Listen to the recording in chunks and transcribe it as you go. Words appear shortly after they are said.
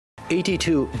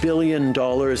$82 billion,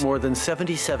 more than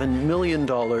 $77 million,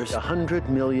 $100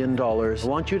 million. I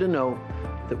want you to know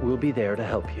that we'll be there to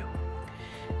help you.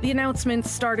 The announcement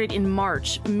started in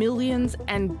March, millions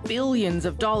and billions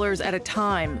of dollars at a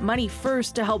time. Money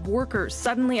first to help workers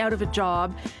suddenly out of a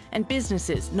job and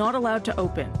businesses not allowed to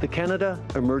open. The Canada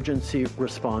Emergency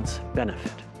Response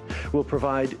Benefit will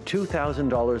provide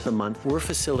 $2,000 a month. We're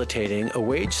facilitating a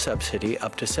wage subsidy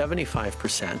up to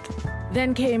 75%.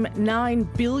 Then came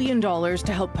 $9 billion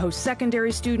to help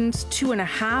post-secondary students,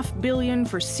 $2.5 billion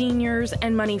for seniors,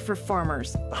 and money for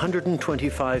farmers.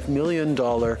 $125 million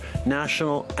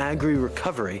National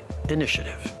Agri-Recovery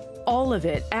Initiative. All of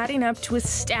it adding up to a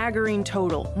staggering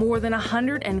total, more than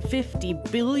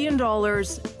 $150 billion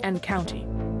and counting.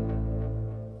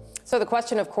 So the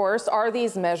question, of course, are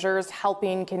these measures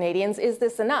helping Canadians? Is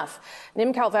this enough?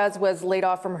 Nym Calvez was laid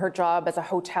off from her job as a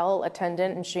hotel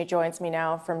attendant, and she joins me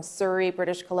now from Surrey,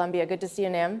 British Columbia. Good to see you,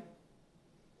 Nym.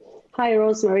 Hi,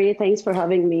 Rosemary. Thanks for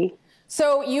having me.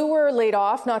 So you were laid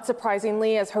off, not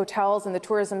surprisingly, as hotels and the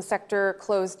tourism sector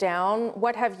closed down.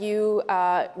 What have you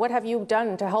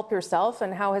done to help yourself,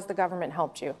 and how has the government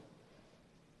helped you?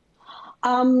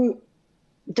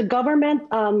 The government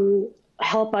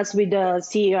help us with the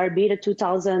CERB, the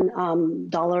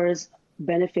 $2,000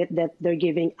 benefit that they're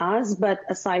giving us. But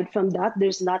aside from that,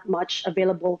 there's not much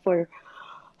available for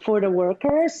the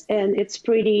workers, and it's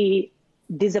pretty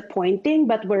disappointing.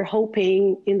 But we're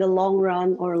hoping in the long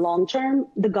run or long term,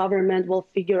 the government will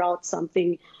figure out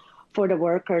something for the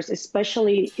workers,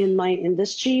 especially in my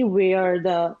industry. We are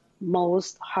the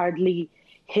most hardly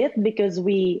hit because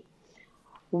we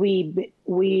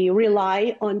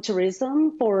rely on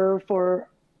tourism for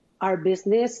our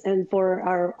business and for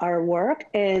our work.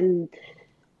 And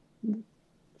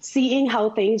seeing how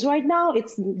things right now,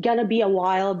 it's gonna be a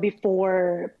while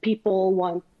before people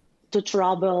want to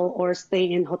travel or stay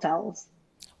in hotels.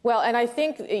 Well, and I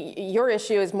think your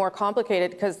issue is more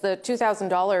complicated because the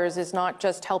 $2,000 is not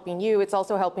just helping you, it's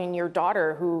also helping your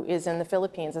daughter who is in the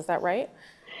Philippines. Is that right?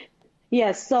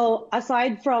 Yes. So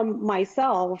aside from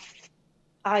myself,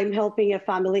 I'm helping a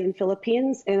family in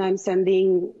Philippines, and I'm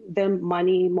sending them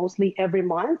money mostly every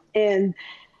month. And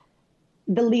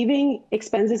the living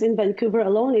expenses in Vancouver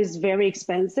alone is very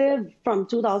expensive. From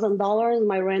 $2,000,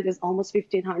 my rent is almost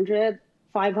 $1,500,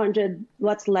 $500.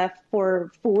 What's left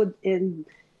for food and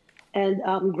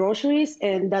groceries,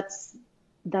 and that's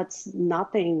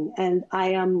nothing. And I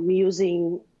am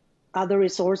using other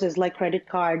resources like credit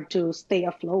card to stay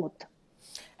afloat.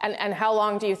 And how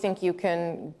long do you think you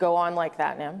can go on like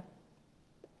that, Nym?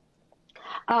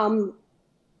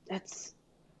 It's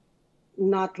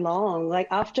not long. Like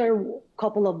after a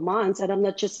couple of months, and I'm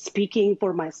not just speaking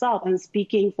for myself, I'm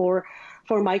speaking for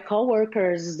my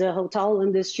coworkers, the hotel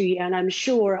industry, and I'm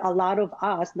sure a lot of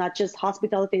us, not just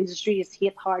hospitality industry, is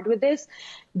hit hard with this.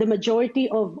 The majority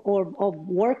of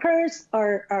workers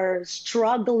are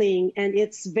struggling, and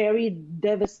it's very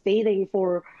devastating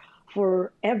for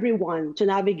everyone to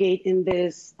navigate in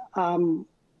this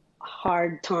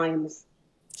hard times.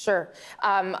 Sure.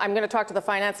 I'm going to talk to the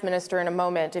finance minister in a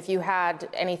moment. If you had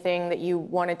anything that you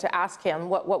wanted to ask him,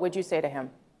 what would you say to him?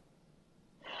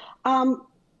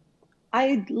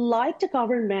 I'd like the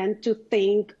government to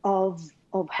think of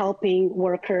helping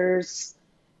workers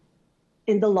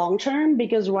in the long term,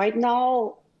 because right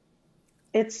now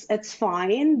it's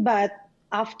fine, but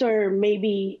after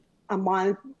maybe a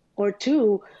month or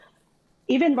two,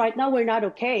 even right now, we're not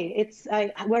okay. It's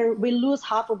where we lose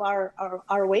half of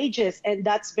our wages, and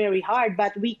that's very hard,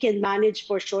 but we can manage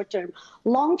for short term.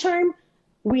 Long term,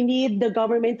 we need the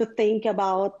government to think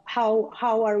about how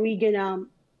are we gonna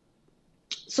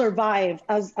survive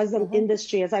as an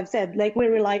industry. As I've said, like, we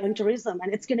rely on tourism,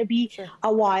 and it's gonna be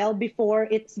a while before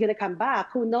it's gonna come back.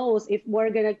 Who knows if we're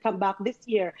gonna come back this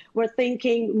year? We're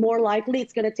thinking more likely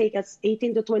it's gonna take us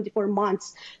 18 to 24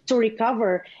 months to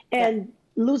recover. And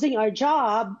losing our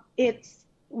job,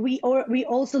 we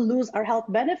also lose our health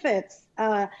benefits,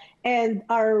 and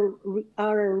our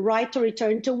right to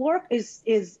return to work is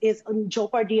in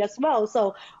jeopardy as well.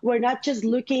 So we're not just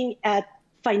looking at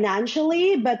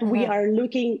financially, but we are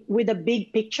looking with a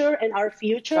big picture and our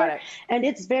future. And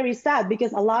it's very sad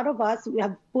because a lot of us, we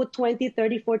have put 20,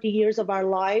 30, 40 years of our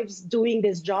lives doing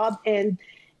this job, and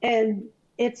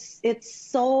it's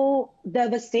so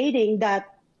devastating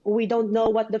that we don't know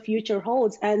what the future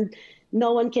holds, and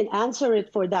no one can answer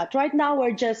it for that. Right now,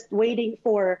 we're just waiting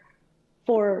for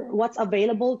for what's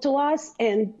available to us.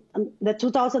 And the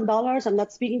 $2,000, I'm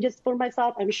not speaking just for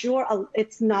myself, I'm sure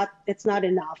it's not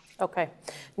enough. Okay.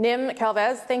 Nym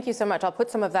Calvez, thank you so much. I'll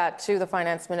put some of that to the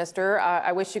Finance Minister.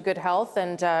 I wish you good health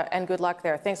and good luck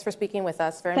there. Thanks for speaking with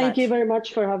us very much. Thank you very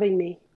much for having me.